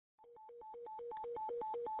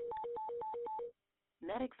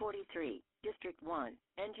Medic 43, District 1,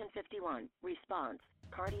 Engine 51, response,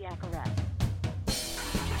 cardiac arrest.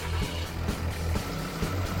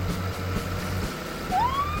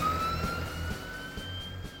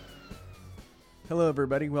 Hello,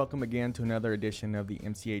 everybody. Welcome again to another edition of the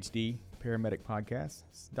MCHD Paramedic Podcast.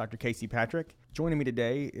 It's Dr. Casey Patrick. Joining me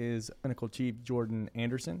today is Clinical Chief Jordan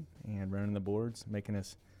Anderson, and running the boards, making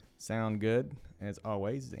us sound good, as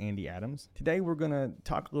always, is Andy Adams. Today, we're going to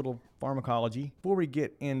talk a little pharmacology. Before we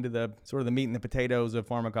get into the sort of the meat and the potatoes of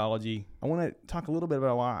pharmacology, I want to talk a little bit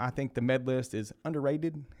about why I think the med list is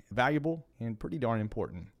underrated, valuable, and pretty darn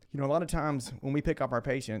important. You know, a lot of times when we pick up our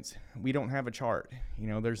patients, we don't have a chart. You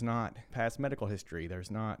know, there's not past medical history.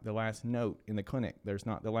 There's not the last note in the clinic. There's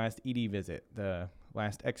not the last ED visit, the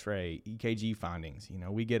last x-ray, EKG findings. You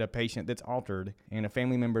know, we get a patient that's altered and a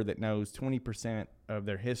family member that knows 20% of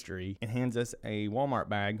their history and hands us a Walmart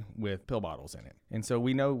bag with pill bottles in it. And so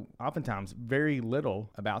we know oftentimes very little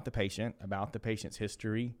about the patient's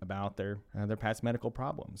history, about their past medical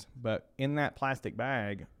problems. But in that plastic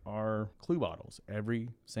bag are clue bottles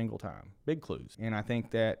every single time, big clues. And I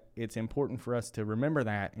think that it's important for us to remember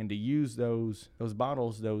that and to use those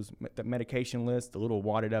bottles, the medication list, the little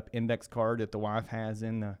wadded up index card that the wife has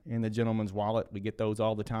in the gentleman's wallet. We get those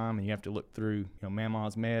all the time, and you have to look through, you know,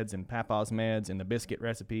 Mama's meds and Papa's meds and the biscuit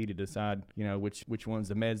recipe to decide, you know, which one's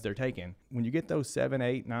the meds they're taking. When you get those 7,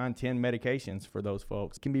 8, 9, 10 medications for those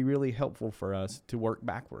folks, it can be really helpful for us to work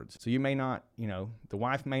backwards. So you may not, you know, the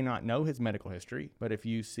wife may not know his medical history, but if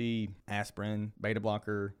you see aspirin, beta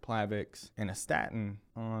blocker, Plavix, and a statin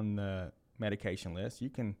on the medication list, you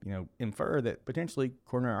can, you know, infer that potentially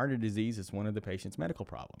coronary artery disease is one of the patient's medical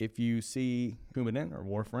problems. If you see Coumadin or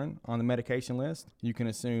warfarin on the medication list, you can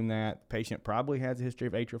assume that the patient probably has a history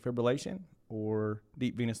of atrial fibrillation or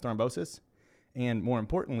deep venous thrombosis. And more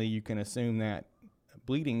importantly, you can assume that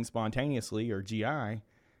bleeding spontaneously or GI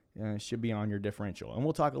should be on your differential. And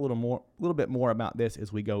we'll talk a little bit more about this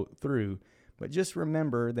as we go through. But just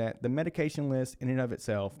remember that the medication list in and of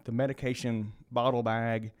itself, the medication bottle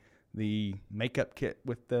bag, the makeup kit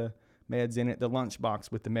with the meds in it, the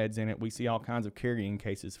lunchbox with the meds in it. We see all kinds of carrying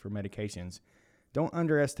cases for medications. Don't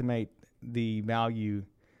underestimate the value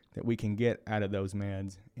that we can get out of those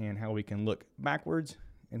meds and how we can look backwards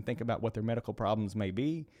and think about what their medical problems may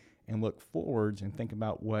be, and look forwards and think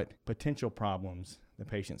about what potential problems the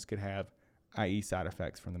patients could have, i.e. side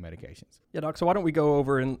effects from the medications. Yeah, Doc, so why don't we go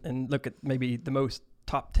over and look at maybe the most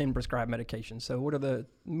top 10 prescribed medications. So what are the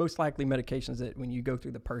most likely medications that when you go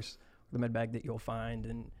through the purse, the med bag, that you'll find?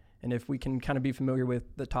 And if we can kind of be familiar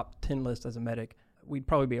with the top 10 list as a medic, we'd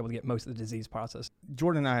probably be able to get most of the disease process.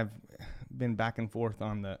 Jordan and I have been back and forth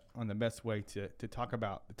on the best way to talk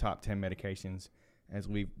about the top 10 medications as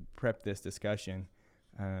we prep this discussion.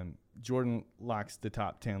 Jordan likes the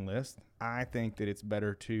top 10 list. I think that it's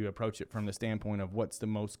better to approach it from the standpoint of what's the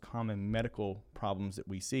most common medical problems that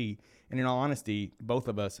we see. And in all honesty, both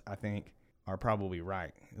of us, I think, are probably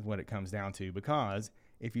right, is what it comes down to. Because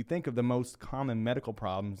if you think of the most common medical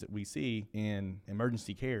problems that we see in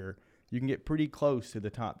emergency care, you can get pretty close to the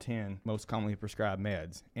top 10 most commonly prescribed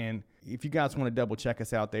meds. And if you guys want to double check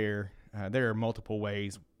us out there, there are multiple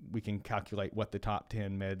ways we can calculate what the top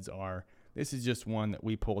 10 meds are. This is just one that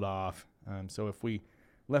we pulled off. So if we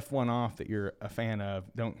left one off that you're a fan of,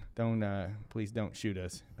 please don't shoot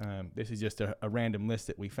us. This is just a random list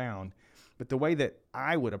that we found. But the way that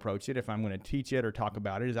I would approach it, if I'm going to teach it or talk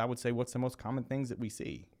about it, is I would say, what's the most common things that we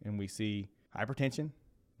see? And we see hypertension,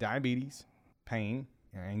 diabetes, pain,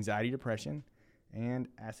 anxiety, depression, and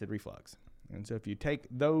acid reflux. And so if you take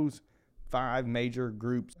those 5 major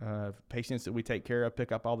groups of patients that we take care of,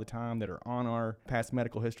 pick up all the time, that are on our past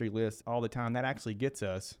medical history list all the time, that actually gets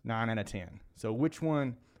us 9 out of 10. So which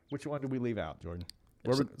one do we leave out, Jordan?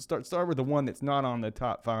 Start with the one that's not on the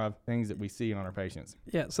top 5 things that we see on our patients.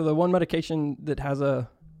 Yeah, so the one medication that has a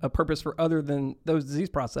purpose for other than those disease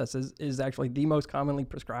processes is actually the most commonly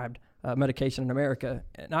prescribed medication in America.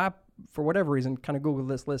 And I, for whatever reason, kind of Google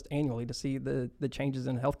this list annually to see the changes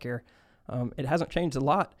in healthcare. It hasn't changed a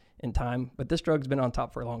lot in time, but this drug's been on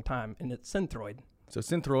top for a long time, and it's Synthroid. So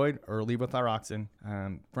Synthroid, or levothyroxine,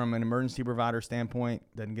 from an emergency provider standpoint,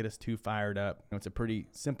 doesn't get us too fired up. You know, it's a pretty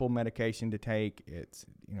simple medication to take. It's,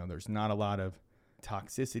 you know, there's not a lot of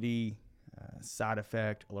toxicity, side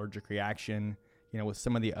effect, allergic reaction. You know, with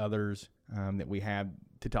some of the others that we have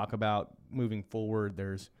to talk about moving forward,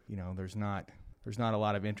 there's not a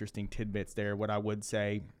lot of interesting tidbits there. What I would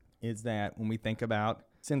say is that when we think about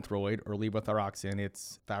Synthroid or levothyroxine,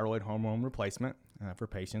 it's thyroid hormone replacement for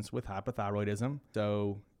patients with hypothyroidism.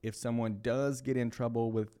 So if someone does get in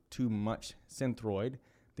trouble with too much Synthroid,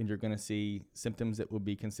 then you're going to see symptoms that will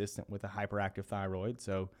be consistent with a hyperactive thyroid.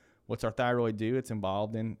 So what's our thyroid do? It's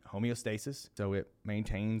involved in homeostasis. So it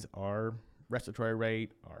maintains our respiratory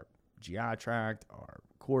rate, our GI tract, our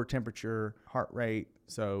core temperature, heart rate.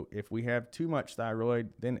 So if we have too much thyroid,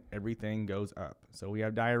 then everything goes up. So we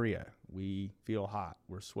have diarrhea, we feel hot,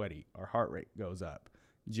 we're sweaty, our heart rate goes up,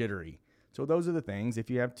 jittery. So those are the things, if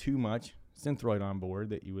you have too much synthroid on board,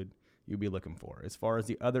 that you'd be looking for. As far as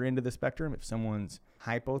the other end of the spectrum, if someone's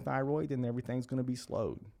hypothyroid, then everything's going to be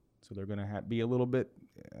slowed. So they're going to be a little bit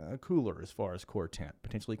cooler as far as core temp,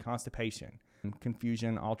 potentially constipation,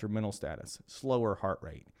 confusion, altered mental status, slower heart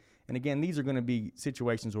rate. And again, these are going to be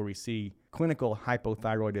situations where we see clinical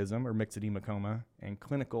hypothyroidism or myxedema coma and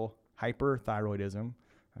clinical hyperthyroidism,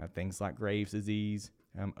 things like Graves' disease,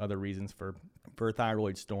 other reasons for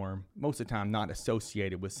thyroid storm, most of the time not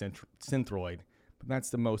associated with synthroid. But that's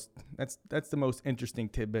the most interesting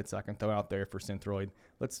tidbits I can throw out there for synthroid.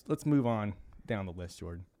 Let's move on down the list,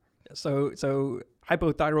 Jordan. So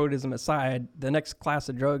hypothyroidism aside, the next class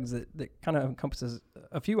of drugs that kind of encompasses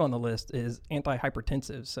a few on the list is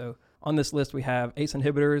antihypertensives. So on this list, we have ACE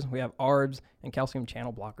inhibitors, we have ARBs, and calcium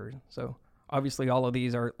channel blockers. So obviously all of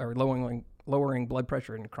these are lowering blood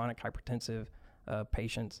pressure in chronic hypertensive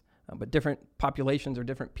patients. But different populations or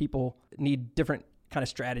different people need different kind of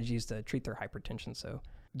strategies to treat their hypertension. So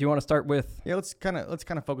do you want to start with? Yeah, let's kind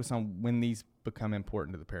of focus on when these become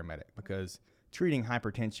important to the paramedic, because treating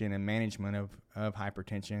hypertension and management of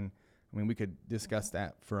hypertension, I mean, we could discuss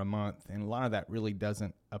that for a month, and a lot of that really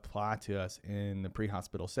doesn't apply to us in the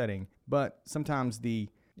pre-hospital setting. But sometimes the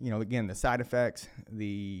side effects,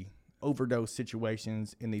 the overdose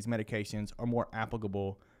situations in these medications are more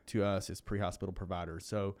applicable to us as pre-hospital providers.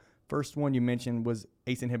 So first one you mentioned was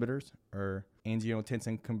ACE inhibitors, or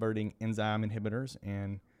angiotensin converting enzyme inhibitors,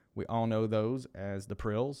 and we all know those as the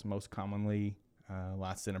prils, most commonly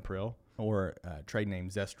lisinopril, or trade name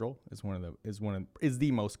Zestrel is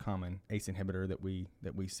the most common ACE inhibitor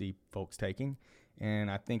that we see folks taking.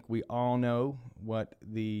 And I think we all know what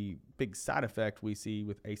the big side effect we see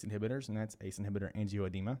with ACE inhibitors, and that's ACE inhibitor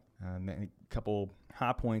angioedema. A couple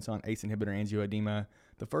high points on ACE inhibitor angioedema.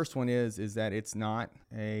 The first one is that it's not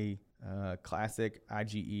a classic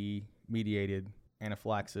IgE-mediated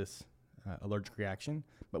anaphylaxis allergic reaction,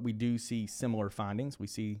 but we do see similar findings. We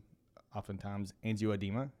see oftentimes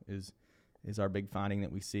angioedema is our big finding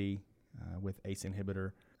that we see with ACE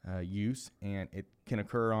inhibitor use, and it can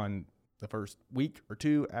occur on the first week or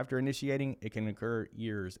two after initiating. It can occur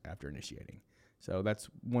years after initiating. So that's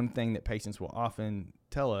one thing that patients will often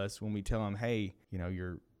tell us when we tell them, hey,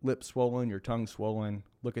 your lip's swollen, your tongue's swollen,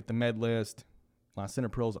 look at the med list,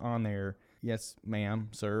 lisinopril's on there. Yes, ma'am,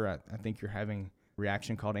 sir, I think you're having a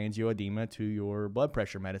reaction called angioedema to your blood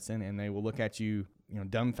pressure medicine, and they will look at you,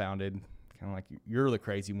 dumbfounded, kind of like you're the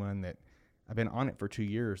crazy one that I've been on it for 2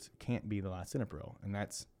 years. Can't be the lisinopril, and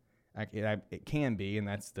it can be, and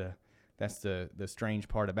that's the strange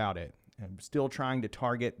part about it. I'm still trying to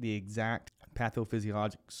target the exact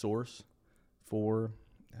pathophysiologic source for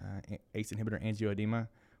ACE inhibitor angioedema.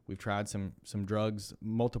 We've tried some drugs,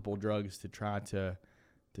 multiple drugs, to try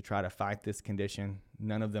to fight this condition.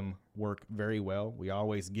 None of them work very well. We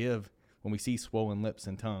always give, when we see swollen lips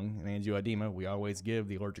and tongue and angioedema, we always give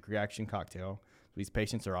the allergic reaction cocktail. These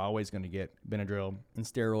patients are always going to get Benadryl and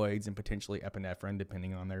steroids and potentially epinephrine,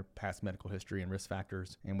 depending on their past medical history and risk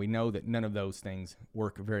factors. And we know that none of those things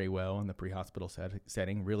work very well in the pre-hospital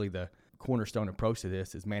setting. Really, the cornerstone approach to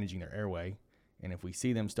this is managing their airway. And if we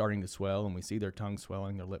see them starting to swell and we see their tongue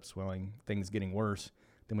swelling, their lips swelling, things getting worse,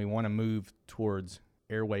 then we want to move towards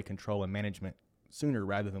airway control and management sooner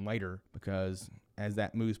rather than later, because as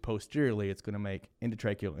that moves posteriorly, it's going to make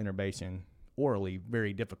endotracheal intubation orally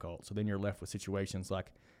very difficult. So then you're left with situations like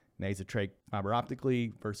nasotrach fiber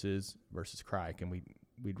optically versus cryoc, and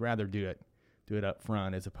we'd rather do it up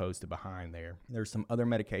front as opposed to behind there. There's some other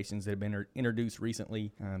medications that have been introduced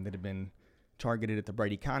recently that have been targeted at the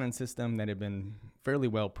bradykinin system that have been fairly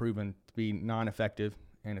well proven to be non-effective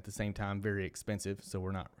and at the same time very expensive. So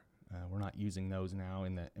we're not using those now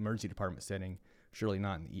in the emergency department setting, surely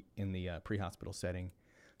not in the pre-hospital setting.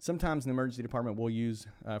 Sometimes in the emergency department, we'll use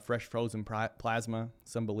fresh frozen plasma.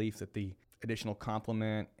 Some belief that the additional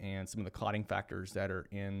complement and some of the clotting factors that are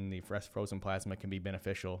in the fresh frozen plasma can be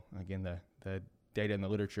beneficial. Again, the data in the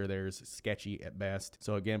literature there is sketchy at best.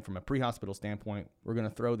 So again, from a pre-hospital standpoint, we're going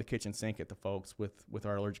to throw the kitchen sink at the folks with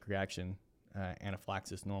our allergic reaction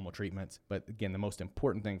anaphylaxis normal treatments. But again, the most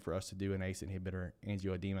important thing for us to do in ACE inhibitor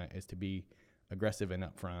angioedema is to be aggressive and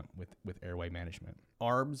upfront with airway management.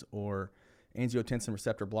 ARBs, or angiotensin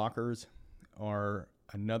receptor blockers, are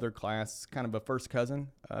another class, kind of a first cousin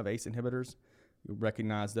of ACE inhibitors. You'll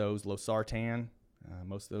recognize those: losartan.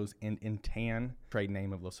 Most of those end in tan. Trade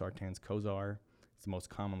name of losartan is Cozar. It's the most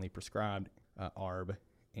commonly prescribed ARB.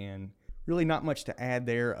 And really not much to add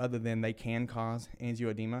there other than they can cause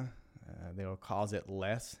angioedema. They'll cause it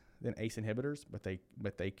less than ACE inhibitors,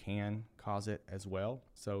 but they can cause it as well.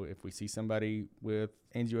 So if we see somebody with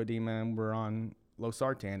angioedema and we're on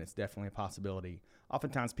losartan, it's definitely a possibility.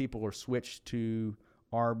 Oftentimes people are switched to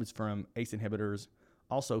ARBs from ACE inhibitors,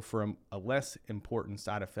 also from a less important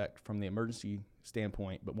side effect from the emergency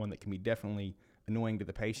standpoint, but one that can be definitely annoying to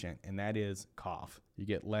the patient, and that is cough. You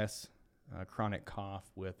get less chronic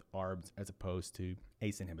cough with ARBs as opposed to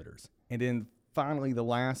ACE inhibitors. And then finally, the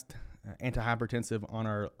last antihypertensive on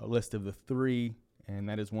our list of the three, and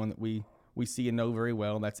that is one that we see and know very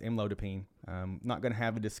well, that's amlodipine. Not going to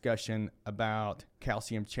have a discussion about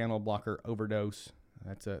calcium channel blocker overdose.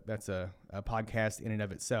 That's a podcast in and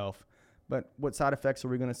of itself. But what side effects are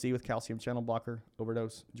we going to see with calcium channel blocker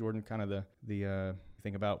overdose? Jordan, kind of the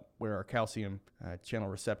think about where our calcium channel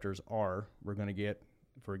receptors are. We're going to get,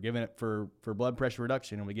 if we're giving it for blood pressure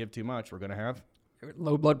reduction and we give too much, we're going to have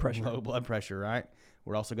low blood pressure. Low blood pressure, right?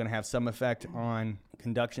 We're also going to have some effect on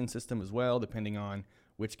conduction system as well, depending on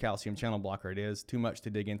which calcium channel blocker it is. Too much to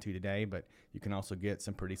dig into today, but you can also get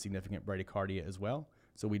some pretty significant bradycardia as well.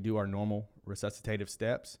 So we do our normal resuscitative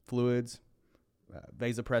steps, fluids,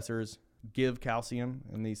 vasopressors, give calcium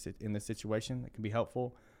in this situation. It can be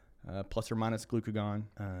helpful, plus or minus glucagon.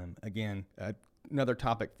 Again, another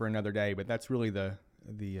topic for another day, but that's really the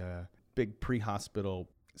big pre-hospital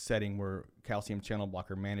setting where calcium channel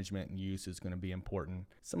blocker management and use is going to be important.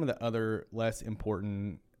 Some of the other less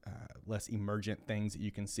important, less emergent things that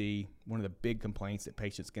you can see, one of the big complaints that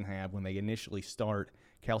patients can have when they initially start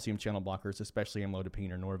calcium channel blockers, especially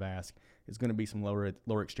amlodipine or Norvasc, is going to be some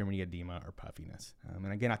lower extremity edema or puffiness.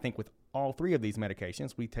 And again, I think with all three of these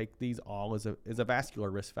medications, we take these all as a vascular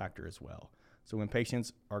risk factor as well. So when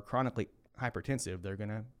patients are chronically hypertensive, they're going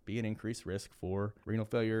to be at increased risk for renal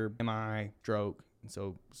failure, MI, stroke. And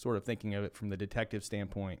so sort of thinking of it from the detective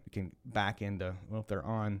standpoint, we can back into, well, if they're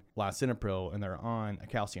on lisinopril and they're on a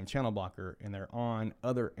calcium channel blocker and they're on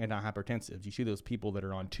other antihypertensives, you see those people that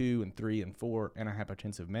are on 2 and 3 and 4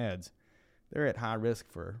 antihypertensive meds, they're at high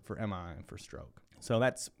risk for MI and for stroke. So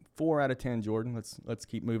that's 4 out of 10, Jordan. Let's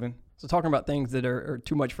keep moving. So talking about things that are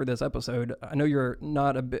too much for this episode, I know you're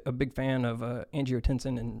not a big fan of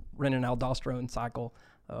angiotensin and renin-aldosterone cycle.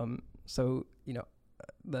 So,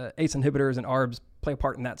 the ACE inhibitors and ARBs play a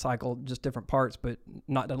part in that cycle, just different parts, but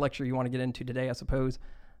not the lecture you want to get into today, I suppose.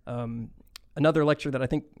 Another lecture that I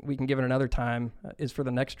think we can give at another time is for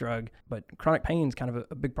the next drug, but chronic pain is kind of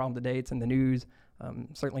a big problem today. It's in the news,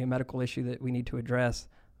 certainly a medical issue that we need to address.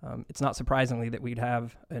 It's not surprisingly that we'd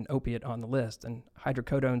have an opiate on the list, and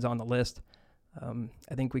hydrocodone's on the list.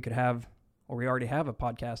 I think we could have, or we already have, a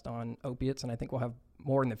podcast on opiates, and I think we'll have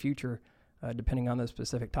more in the future, depending on the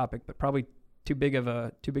specific topic, but probably too big of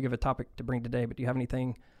a topic to bring today. But do you have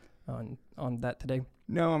anything on that today?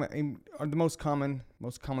 No, I mean, the most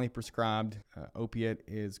commonly prescribed opiate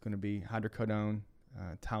is going to be hydrocodone,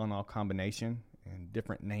 Tylenol combination, and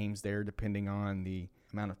different names there depending on the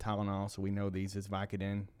amount of Tylenol. So we know these is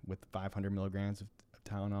Vicodin with 500 milligrams of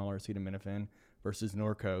Tylenol or acetaminophen versus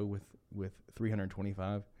Norco with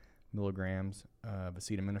 325 milligrams of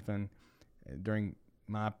acetaminophen. During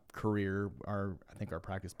my career, I think our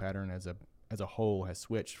practice pattern as a whole has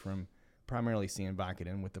switched from primarily seeing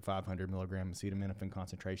Vicodin with the 500 milligram acetaminophen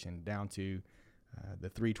concentration down to the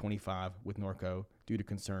 325 with Norco due to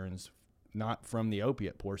concerns not from the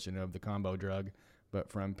opiate portion of the combo drug, but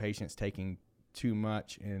from patients taking too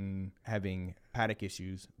much and having hepatic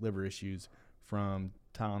issues, liver issues from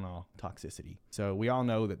Tylenol toxicity. So we all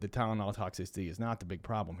know that the Tylenol toxicity is not the big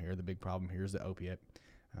problem here. The big problem here is the opiate.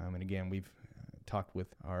 And again, we've talked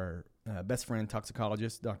with our best friend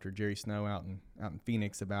toxicologist, Dr. Jerry Snow out in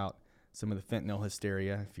Phoenix about some of the fentanyl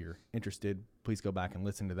hysteria. If you're interested, please go back and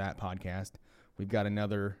listen to that podcast. We've got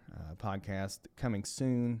another podcast coming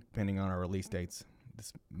soon, depending on our release dates.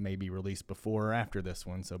 This may be released before or after this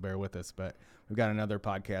one, so bear with us. But we've got another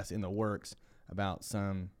podcast in the works about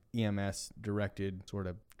some EMS-directed sort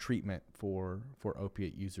of treatment for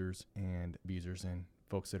opiate users and abusers and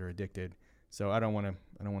folks that are addicted. So I don't want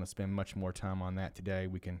to spend much more time on that today.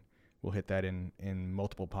 We'll hit that in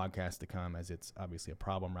multiple podcasts to come, as it's obviously a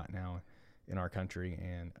problem right now in our country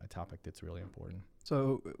and a topic that's really important.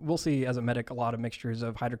 So we'll see as a medic a lot of mixtures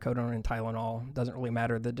of hydrocodone and Tylenol. Doesn't really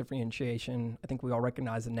matter the differentiation. I think we all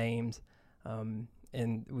recognize the names,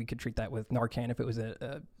 and we could treat that with Narcan if it was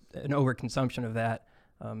an overconsumption of that.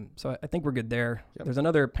 So I think we're good there. Yep. There's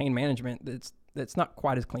another pain management that's not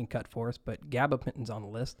quite as clean cut for us, but gabapentin's on the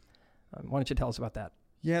list. Why don't you tell us about that?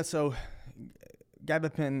 Yeah, so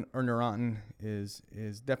gabapentin or Neurontin is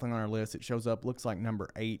definitely on our list. It shows up, looks like number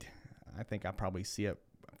 8. I think I probably see it,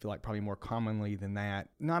 I feel like probably more commonly than that.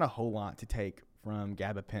 Not a whole lot to take from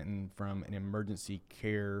gabapentin from an emergency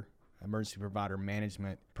provider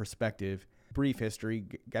management perspective. Brief history,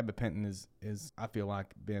 gabapentin is I feel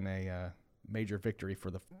like been a major victory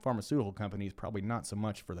for the pharmaceutical companies, probably not so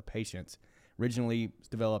much for the patients. Originally, it was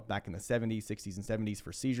developed back in the 70s, 60s, and 70s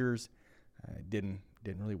for seizures. Didn't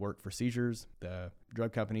really work for seizures. The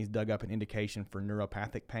drug companies dug up an indication for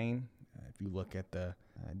neuropathic pain. If you look at the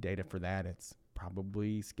data for that, it's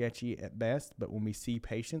probably sketchy at best, but when we see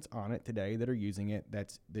patients on it today that are using it,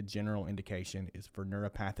 that's the general indication is for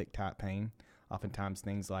neuropathic type pain. Oftentimes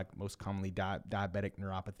things like most commonly diabetic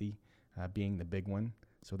neuropathy being the big one.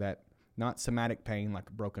 So that not somatic pain like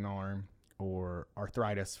a broken arm or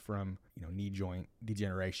arthritis from knee joint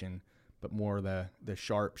degeneration, but more the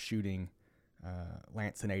sharp shooting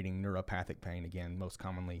lancinating neuropathic pain, again, most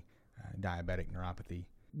commonly diabetic neuropathy.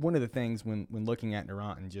 One of the things when looking at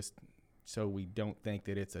Neurontin, just so we don't think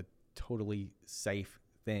that it's a totally safe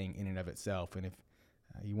thing in and of itself, and if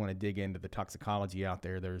you want to dig into the toxicology out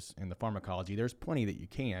there, and the pharmacology, there's plenty that you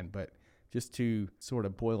can, but just to sort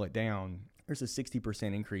of boil it down, there's a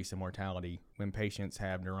 60% increase in mortality when patients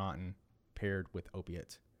have Neurontin paired with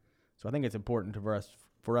opiates. So I think it's important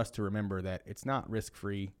for us to remember that it's not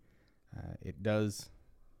risk-free. It does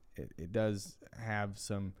have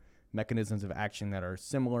some mechanisms of action that are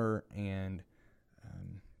similar and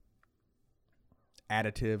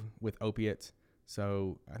additive with opiates.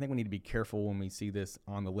 So I think we need to be careful when we see this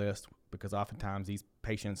on the list, because oftentimes these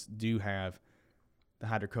patients do have the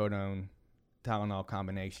hydrocodone Tylenol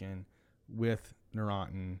combination with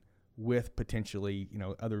Neurontin, with potentially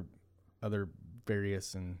other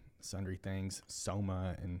various and sundry things,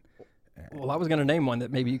 Soma and. Well, I was going to name one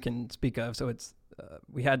that maybe you can speak of. So it's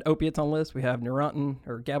we had opiates on the list. We have Neurontin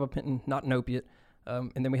or gabapentin, not an opiate.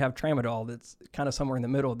 And then we have tramadol that's kind of somewhere in the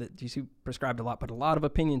middle that you see prescribed a lot, but a lot of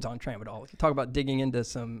opinions on tramadol. If you talk about digging into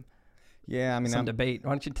some debate,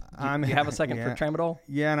 why don't you you have a second for tramadol?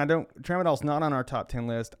 Yeah, and tramadol's not on our top 10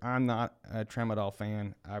 list. I'm not a tramadol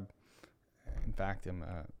fan. In fact, am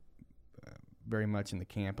very much in the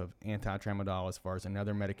camp of anti-tramadol as far as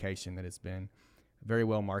another medication that has been very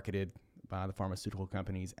well marketed by the pharmaceutical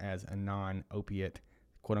companies as a non-opiate,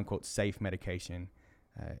 quote-unquote, safe medication.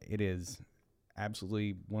 It is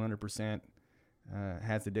absolutely 100%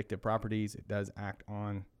 has addictive properties. It does act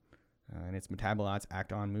on, and its metabolites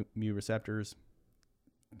act on mu receptors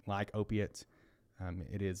like opiates.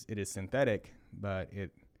 It is synthetic, but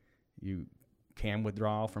you can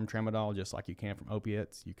withdraw from tramadol just like you can from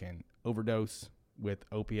opiates. You can overdose with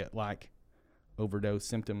opiate-like overdose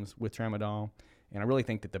symptoms with tramadol. And I really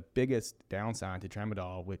think that the biggest downside to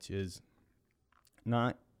tramadol, which is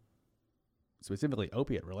not specifically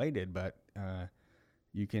opiate related, but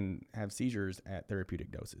you can have seizures at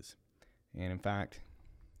therapeutic doses. And in fact,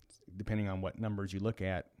 depending on what numbers you look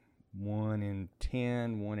at, 1 in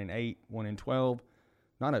 10, 1 in 8, 1 in 12,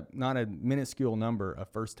 not a minuscule number of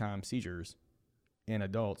first-time seizures in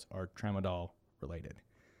adults are tramadol related.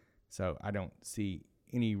 So I don't see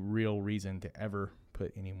any real reason to ever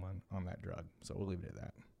put anyone on that drug. So we'll leave it at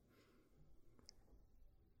that.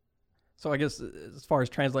 So I guess as far as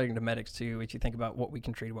translating to medics too, if you think about what we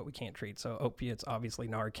can treat, what we can't treat. So opiates, obviously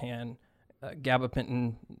Narcan,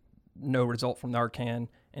 gabapentin, no result from Narcan,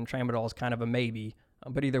 and tramadol is kind of a maybe.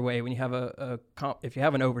 But either way, when you have if you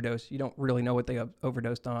have an overdose, you don't really know what they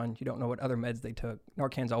overdosed on. You don't know what other meds they took.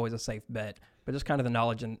 Narcan's always a safe bet, but just kind of the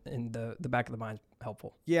knowledge in the back of the mind is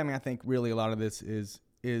helpful. Yeah, I mean, I think really a lot of this is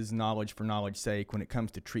knowledge for knowledge's sake. When it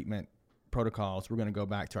comes to treatment protocols, we're going to go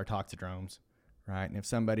back to our toxidromes, right? And if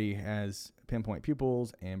somebody has pinpoint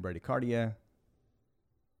pupils and bradycardia,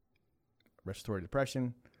 respiratory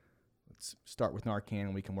depression, let's start with Narcan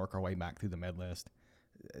and we can work our way back through the med list.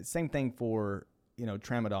 Same thing for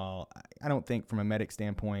tramadol. I don't think from a medic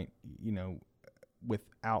standpoint,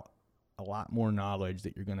 without a lot more knowledge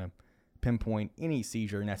that you're going to pinpoint any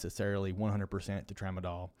seizure necessarily 100% to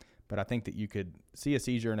tramadol. But I think that you could see a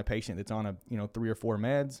seizure in a patient that's on 3 or 4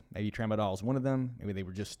 meds. Maybe tramadol is one of them. Maybe they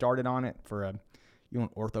were just started on it for an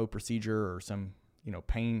ortho procedure or some,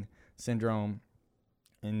 pain syndrome.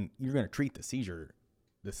 And you're going to treat the seizure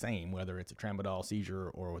the same, whether it's a tramadol seizure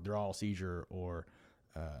or a withdrawal seizure or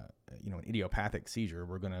an idiopathic seizure.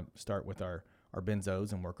 We're going to start with our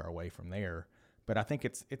benzos and work our way from there. But I think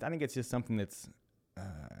it's just something that's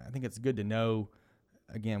I think it's good to know.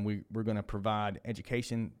 Again, we're going to provide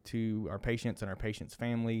education to our patients and our patients'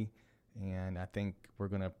 family And I think we're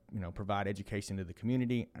going to, provide education to the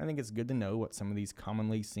community. I think it's good to know what some of these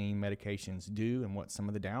commonly seen medications do and what some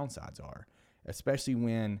of the downsides are, especially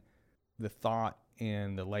when the thought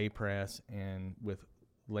in the lay press and with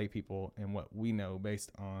lay people and what we know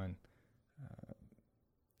based on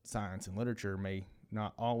science and literature may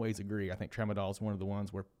not always agree. I think tramadol is one of the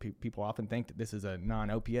ones where people often think that this is a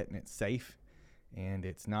non-opiate and it's safe and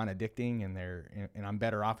it's non-addicting and I'm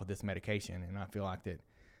better off with this medication. And I feel like that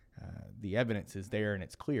the evidence is there and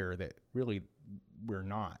it's clear that really we're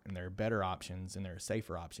not, and there are better options and there are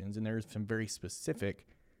safer options, and there's some very specific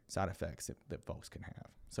side effects that folks can have.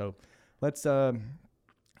 So let's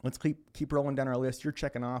keep rolling down our list. You're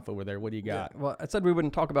checking off over there. What do you got? Yeah, well, I said we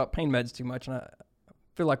wouldn't talk about pain meds too much, and I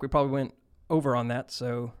feel like we probably went over on that.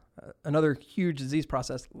 So another huge disease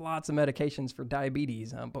process, lots of medications for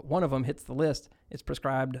diabetes, but one of them hits the list. It's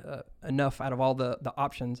prescribed enough out of all the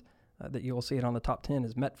options that you'll see it on the top 10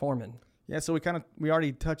 is metformin. Yeah, so we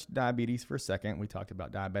already touched diabetes for a second. We talked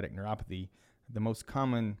about diabetic neuropathy. The most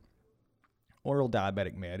common oral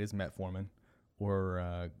diabetic med is metformin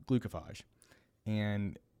or glucophage.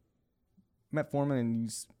 And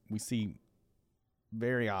metformin, we see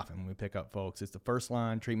very often when we pick up folks, it's the first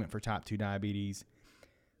line treatment for type 2 diabetes.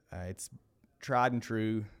 It's tried and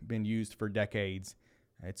true, been used for decades.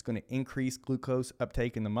 It's going to increase glucose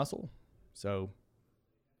uptake in the muscle. So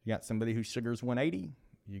you got somebody whose sugar is 180,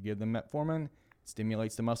 you give them metformin,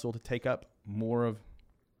 stimulates the muscle to take up more of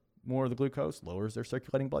the glucose, lowers their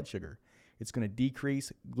circulating blood sugar. It's going to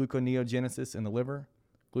decrease gluconeogenesis in the liver.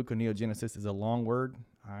 Gluconeogenesis is a long word.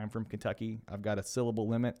 I'm from Kentucky. I've got a syllable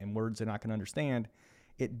limit and words that I can understand.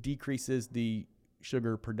 It decreases the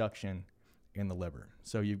sugar production in the liver.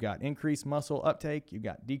 So you've got increased muscle uptake, you've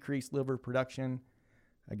got decreased liver production.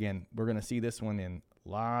 Again, we're going to see this one in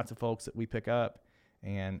lots of folks that we pick up.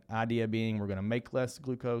 And idea being we're going to make less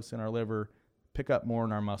glucose in our liver, pick up more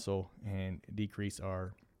in our muscle, and decrease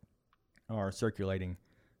our circulating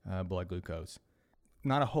blood glucose.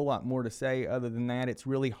 Not a whole lot more to say other than that. It's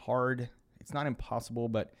really hard. It's not impossible,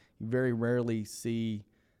 but you very rarely see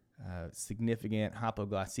significant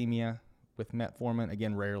hypoglycemia with metformin.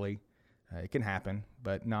 Again, rarely. It can happen,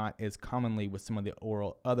 but not as commonly with some of the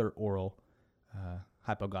other oral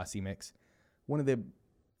hypoglycemics. One of the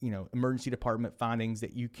emergency department findings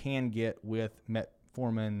that you can get with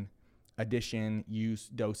metformin addition, use,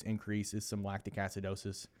 dose increase is some lactic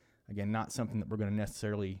acidosis. Again, not something that we're going to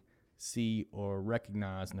necessarily see or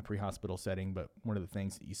recognize in the pre-hospital setting, but one of the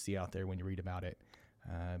things that you see out there when you read about it.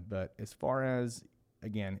 But as far as,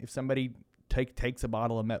 again, if somebody takes a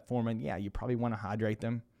bottle of metformin, yeah, you probably want to hydrate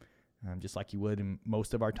them, just like you would in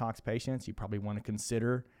most of our tox patients. You probably want to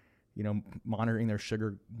consider monitoring their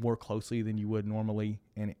sugar more closely than you would normally.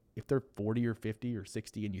 And if they're 40 or 50 or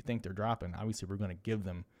 60 and you think they're dropping, obviously we're going to give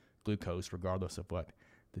them glucose regardless of what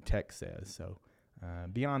the text says. So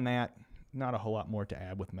beyond that, not a whole lot more to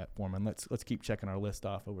add with metformin. Let's keep checking our list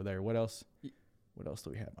off over there. What else do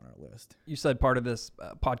we have on our list? You said part of this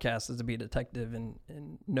podcast is to be a detective and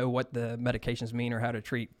know what the medications mean or how to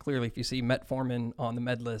treat. Clearly, if you see metformin on the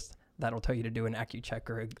med list, that'll tell you to do an AccuCheck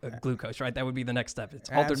or a glucose, right? That would be the next step. It's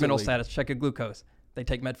altered mental status, check a glucose. They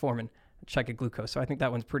take metformin, check a glucose. So I think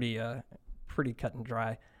that one's pretty cut and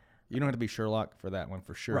dry. You don't have to be Sherlock for that one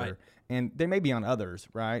for sure. Right. And they may be on others,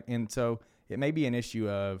 right? And so it may be an issue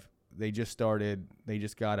of they just got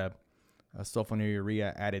a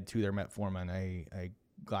sulfonylurea added to their metformin, a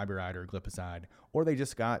glyburide or glipizide, or they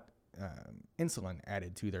just got insulin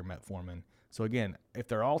added to their metformin. So again, if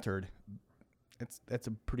they're altered, that's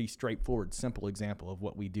a pretty straightforward, simple example of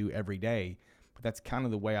what we do every day. But that's kind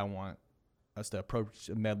of the way I want us to approach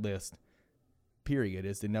a med list, period,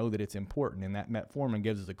 is to know that it's important. And that metformin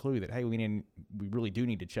gives us a clue that, hey, we really do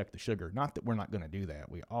need to check the sugar. Not that we're not going to do that.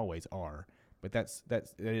 We always are. But that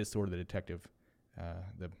is sort of the detective,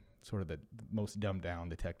 the most dumbed down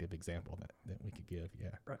detective example that we could give. Yeah.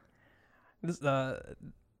 Right. Let's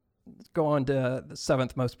go on to the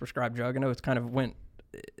seventh most prescribed drug. I know it's kind of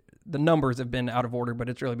the numbers have been out of order, but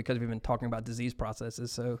it's really because we've been talking about disease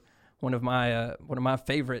processes. So one of my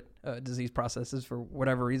favorite disease processes for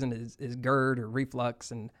whatever reason is GERD or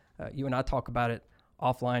reflux, and you and I talk about it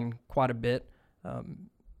offline quite a bit.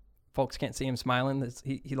 Folks can't see him smiling.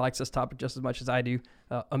 He likes this topic just as much as I do.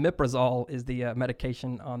 Omeprazole is the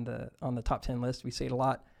medication on the top 10 list. We see it a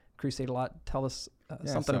lot. Cruz see it a lot. Tell us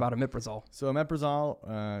something about omeprazole. So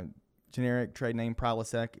omeprazole, generic trade name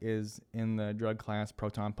Prilosec, is in the drug class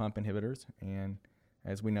proton pump inhibitors. And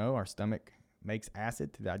as we know, our stomach makes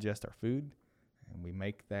acid to digest our food, and we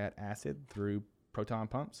make that acid through proton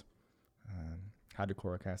pumps,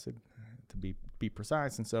 hydrochloric acid to be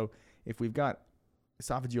precise. And so if we've got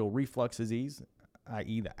esophageal reflux disease,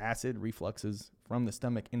 i.e. the acid refluxes from the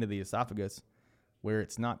stomach into the esophagus, where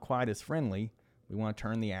it's not quite as friendly, we want to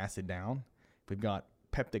turn the acid down. If we've got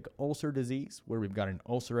peptic ulcer disease, where we've got an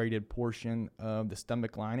ulcerated portion of the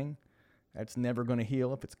stomach lining, that's never going to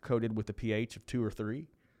heal if it's coated with a pH of 2 or 3.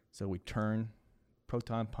 So we turn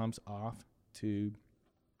proton pumps off to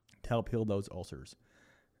help heal those ulcers.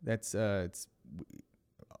 That's a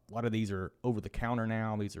lot of these are over the counter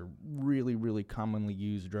now. These are really, really commonly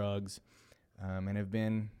used drugs, and have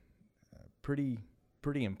been pretty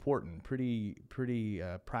important, pretty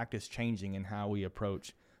practice changing in how we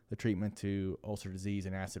approach the treatment to ulcer disease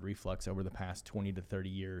and acid reflux over the past 20 to 30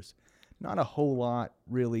 years. Not a whole lot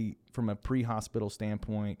really from a pre-hospital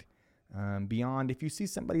standpoint. Beyond, if you see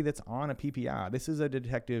somebody that's on a PPI, this is a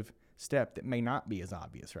detective step that may not be as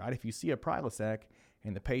obvious, right? If you see a Prilosec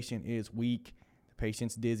and the patient is weak, the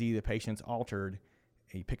patient's dizzy, the patient's altered,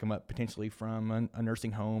 you pick them up potentially from a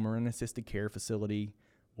nursing home or an assisted care facility,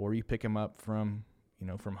 or you pick them up from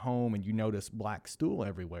home and you notice black stool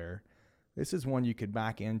everywhere. This is one you could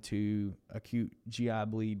back into acute GI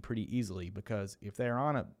bleed pretty easily, because if they're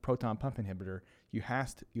on a proton pump inhibitor, you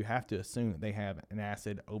have to assume that they have an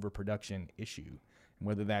acid overproduction issue. And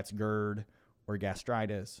whether that's GERD or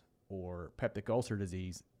gastritis or peptic ulcer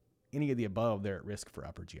disease, any of the above, they're at risk for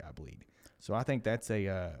upper GI bleed. So I think that's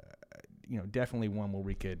definitely one where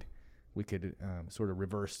we could sort of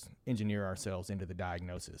reverse engineer ourselves into the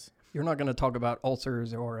diagnosis. You're not going to talk about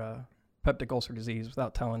ulcers or peptic ulcer disease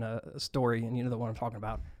without telling a story, and you know the one I'm talking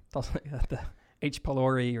about. The H.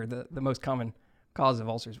 pylori, or the most common cause of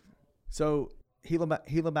ulcers. So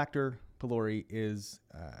Helicobacter pylori is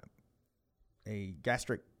a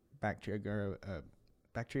gastric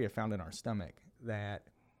bacteria found in our stomach that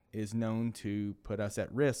is known to put us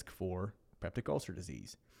at risk for peptic ulcer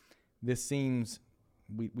disease. This seems,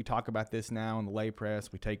 we talk about this now in the lay press.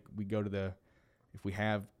 We go to if we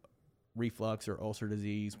have reflux or ulcer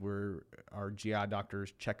disease, where our GI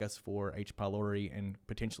doctors check us for H. pylori and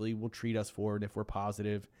potentially will treat us for it if we're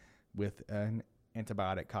positive with an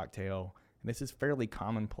antibiotic cocktail. And this is fairly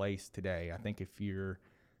commonplace today. I think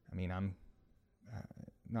I'm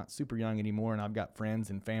not super young anymore, and I've got friends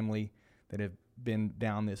and family that have been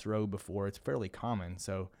down this road before. It's fairly common.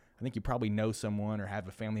 So I think you probably know someone or have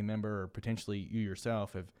a family member, or potentially you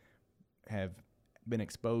yourself have been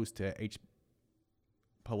exposed to H.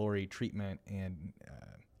 pylori treatment and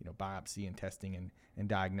biopsy and testing and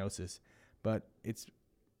diagnosis. But it's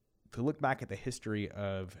to look back at the history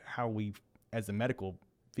of how we, as a medical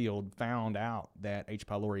field, found out that H.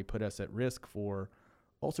 pylori put us at risk for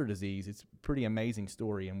ulcer disease. It's a pretty amazing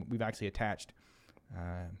story, and we've actually attached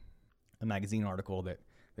a magazine article that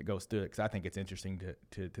goes through it, because I think it's interesting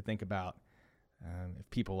to think about if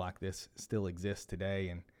people like this still exist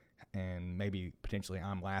today, and maybe potentially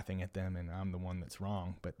I'm laughing at them and I'm the one that's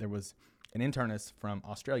wrong. But there was an internist from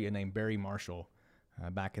Australia named Barry Marshall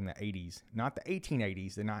back in the 80s, not the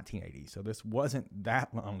 1880s, the 1980s. So this wasn't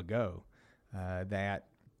that long ago, that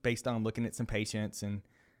based on looking at some patients and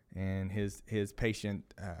his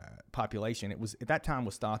patient population, it was at that time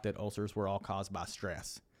was thought that ulcers were all caused by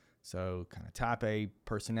stress. So kind of type A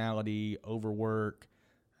personality, overwork,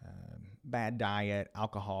 bad diet,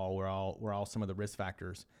 alcohol were all some of the risk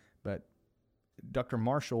factors. But Dr.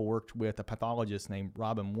 Marshall worked with a pathologist named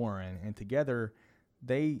Robin Warren, and together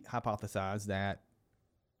they hypothesized that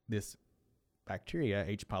this bacteria,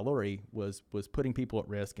 H. pylori, was putting people at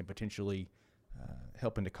risk and potentially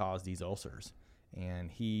helping to cause these ulcers.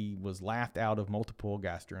 And he was laughed out of multiple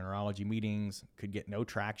gastroenterology meetings, could get no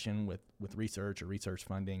traction with research or research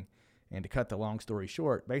funding. And to cut the long story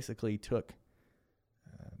short, basically took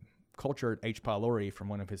cultured H. pylori from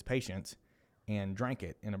one of his patients and drank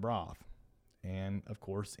it in a broth. And, of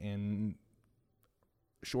course, in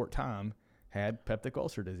a short time, had peptic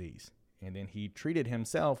ulcer disease. And then he treated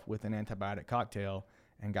himself with an antibiotic cocktail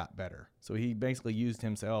and got better. So he basically used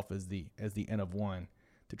himself as the N of one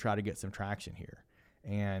to try to get some traction here.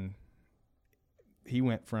 And he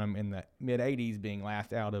went from, in the mid-'80s, being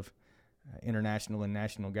laughed out of international and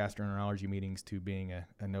national gastroenterology meetings to being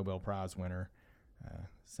a Nobel Prize winner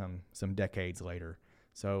some decades later.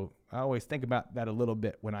 So I always think about that a little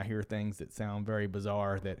bit when I hear things that sound very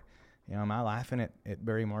bizarre, that, am I laughing at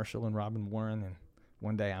Barry Marshall and Robin Warren, and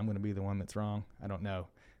one day I'm going to be the one that's wrong? I don't know.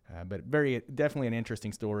 But definitely an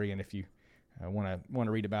interesting story. And if you want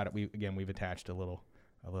to read about it, we've attached a link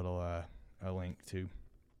to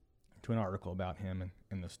an article about him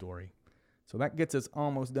and the story. So that gets us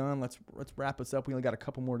almost done. Let's wrap us up. We only got a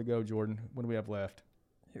couple more to go, Jordan. What do we have left?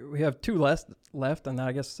 We have two less left, and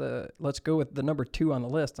I guess let's go with the number 2 on the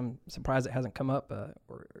list. I'm surprised it hasn't come up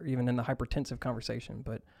or even in the hypertensive conversation,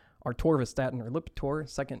 but atorvastatin or Lipitor,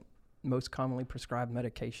 second most commonly prescribed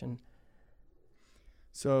medication.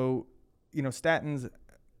 So, statins,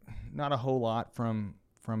 not a whole lot from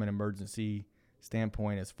an emergency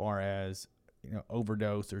standpoint as far as,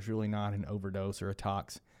 overdose. There's really not an overdose or a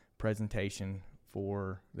tox presentation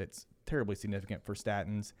that's terribly significant for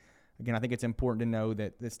statins. Again, I think it's important to know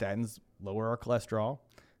that the statins lower our cholesterol.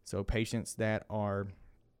 So patients that are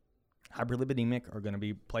hyperlipidemic are going to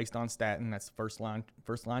be placed on statin. That's first line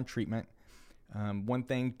treatment. One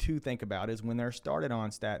thing to think about is when they're started on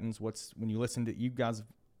statins, when you listen to, you guys have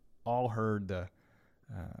all heard the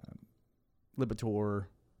Lipitor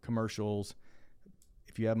commercials.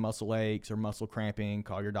 If you have muscle aches or muscle cramping,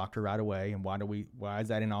 call your doctor right away. And why is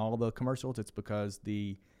that in all the commercials? It's because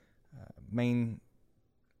the main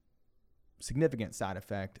significant side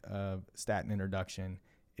effect of statin introduction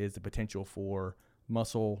is the potential for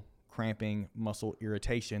muscle cramping, muscle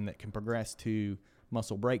irritation that can progress to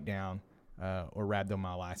muscle breakdown or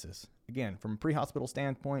rhabdomyolysis. Again, from a pre-hospital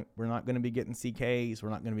standpoint, we're not going to be getting CKs, we're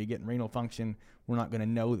not going to be getting renal function, we're not going to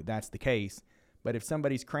know that that's the case. But if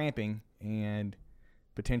somebody's cramping and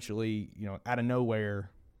potentially, out of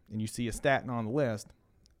nowhere, and you see a statin on the list,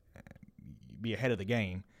 be ahead of the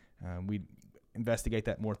game. We investigate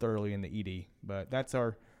that more thoroughly in the ED. But that's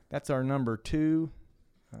our number 2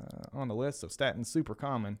 on the list. So statins super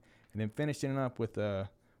common, and then finishing up with our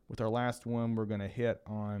last one, we're going to hit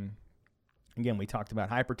on. Again, we talked about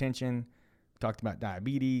hypertension, we talked about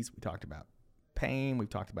diabetes, we talked about pain, we've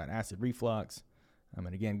talked about acid reflux. And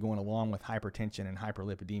again, going along with hypertension and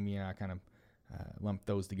hyperlipidemia, I kind of lumped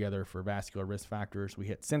those together for vascular risk factors. We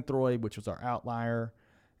hit Synthroid, which was our outlier.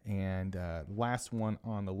 And the last one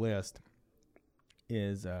on the list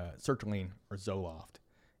is sertraline or Zoloft.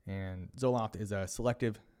 And Zoloft is a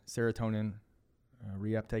selective serotonin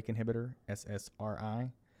reuptake inhibitor,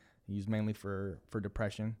 SSRI, used mainly for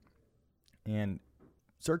depression. And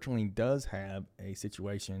sertraline does have a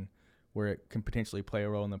situation where it can potentially play a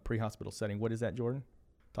role in the pre-hospital setting. What is that, Jordan?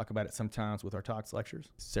 Talk about it sometimes with our tox lectures.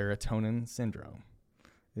 Serotonin syndrome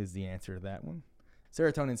is the answer to that one.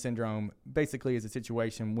 Serotonin syndrome basically is a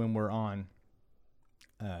situation when we're on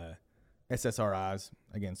SSRIs,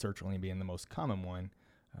 again, sertraline being the most common one,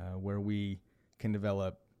 where we can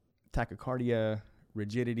develop tachycardia,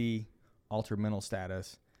 rigidity, altered mental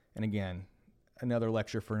status, and again, another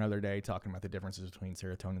lecture for another day talking about the differences between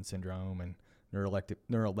serotonin syndrome and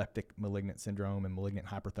neuroleptic malignant syndrome and malignant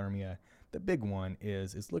hyperthermia. The big one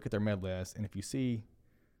is look at their med list, and if you see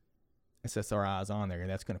SSRIs on there,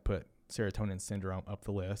 that's going to put serotonin syndrome up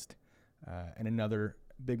the list. And another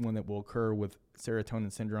big one that will occur with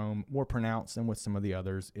serotonin syndrome, more pronounced than with some of the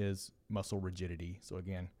others, is muscle rigidity. So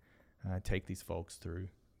again, take these folks through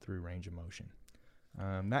range of motion.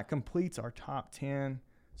 That completes our top 10.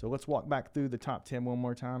 So let's walk back through the top 10 one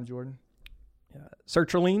more time, Jordan.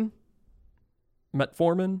 Sertraline,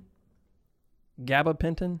 metformin,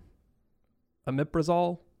 gabapentin,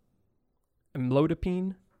 omeprazole,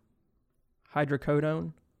 amlodipine,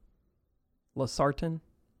 hydrocodone, losartan,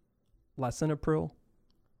 lisinopril,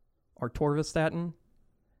 atorvastatin,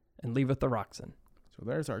 and levothyroxine. So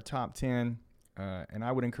there's our top 10, and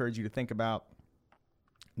I would encourage you to think about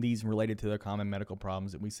these related to the common medical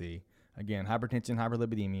problems that we see. Again, hypertension,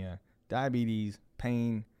 hyperlipidemia, diabetes,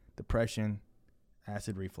 pain, depression,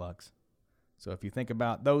 acid reflux. So if you think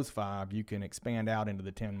about those 5, you can expand out into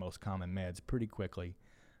the 10 most common meds pretty quickly.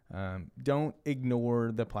 Don't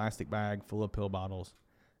ignore the plastic bag full of pill bottles.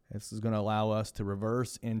 This is going to allow us to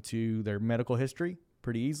reverse into their medical history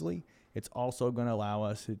pretty easily. It's also going to allow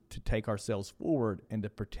us to take ourselves forward into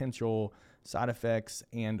potential side effects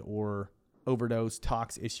and or overdose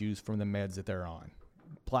tox issues from the meds that they're on.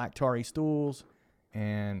 Plaque tarry stools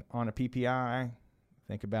and on a PPI,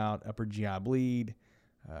 think about upper GI bleed,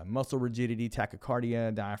 muscle rigidity,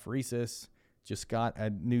 tachycardia, diaphoresis. Just got a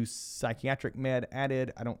new psychiatric med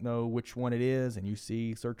added. I don't know which one it is, and you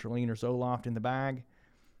see sertraline or Zoloft in the bag.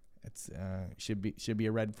 It's should be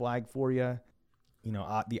a red flag for you.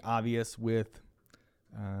 The obvious with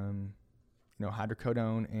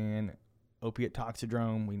hydrocodone and opiate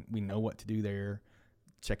toxidrome. We know what to do there.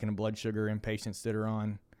 Checking the blood sugar in patients that are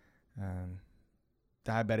on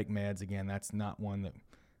diabetic meds. Again, that's not one that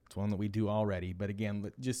it's one that we do already. But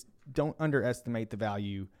again, just don't underestimate the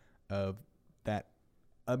value of that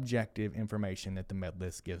objective information that the med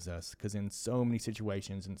list gives us, because in so many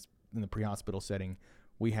situations in the pre-hospital setting,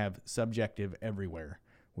 we have subjective everywhere.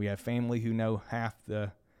 We have family who know half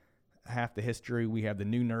the history. We have the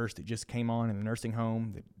new nurse that just came on in the nursing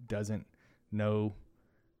home that doesn't know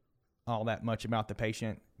all that much about the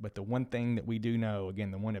patient, but the one thing that we do know,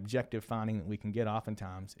 again, the one objective finding that we can get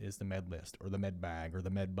oftentimes is the med list or the med bag or the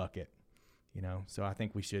med bucket, So I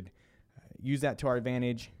think we should use that to our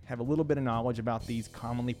advantage, have a little bit of knowledge about these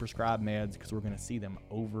commonly prescribed meds because we're going to see them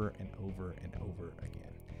over and over and over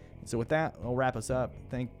again. And so with that, I'll wrap us up.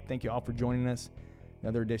 Thank you all for joining us.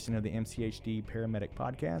 Another edition of the MCHD Paramedic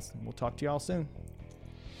Podcast. We'll talk to you all soon.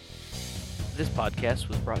 This podcast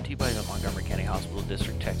was brought to you by the Montgomery County Hospital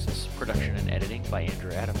District, Texas. Production and editing by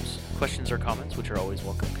Andrew Adams. Questions or comments, which are always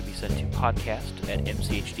welcome, can be sent to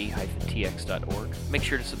podcast@mchd-tx.org. Make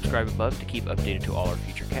sure to subscribe above to keep updated to all our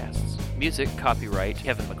future casts. Music, copyright,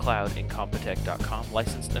 Kevin MacLeod, Incompetech.com,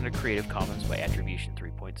 licensed under Creative Commons by Attribution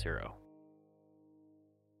 3.0.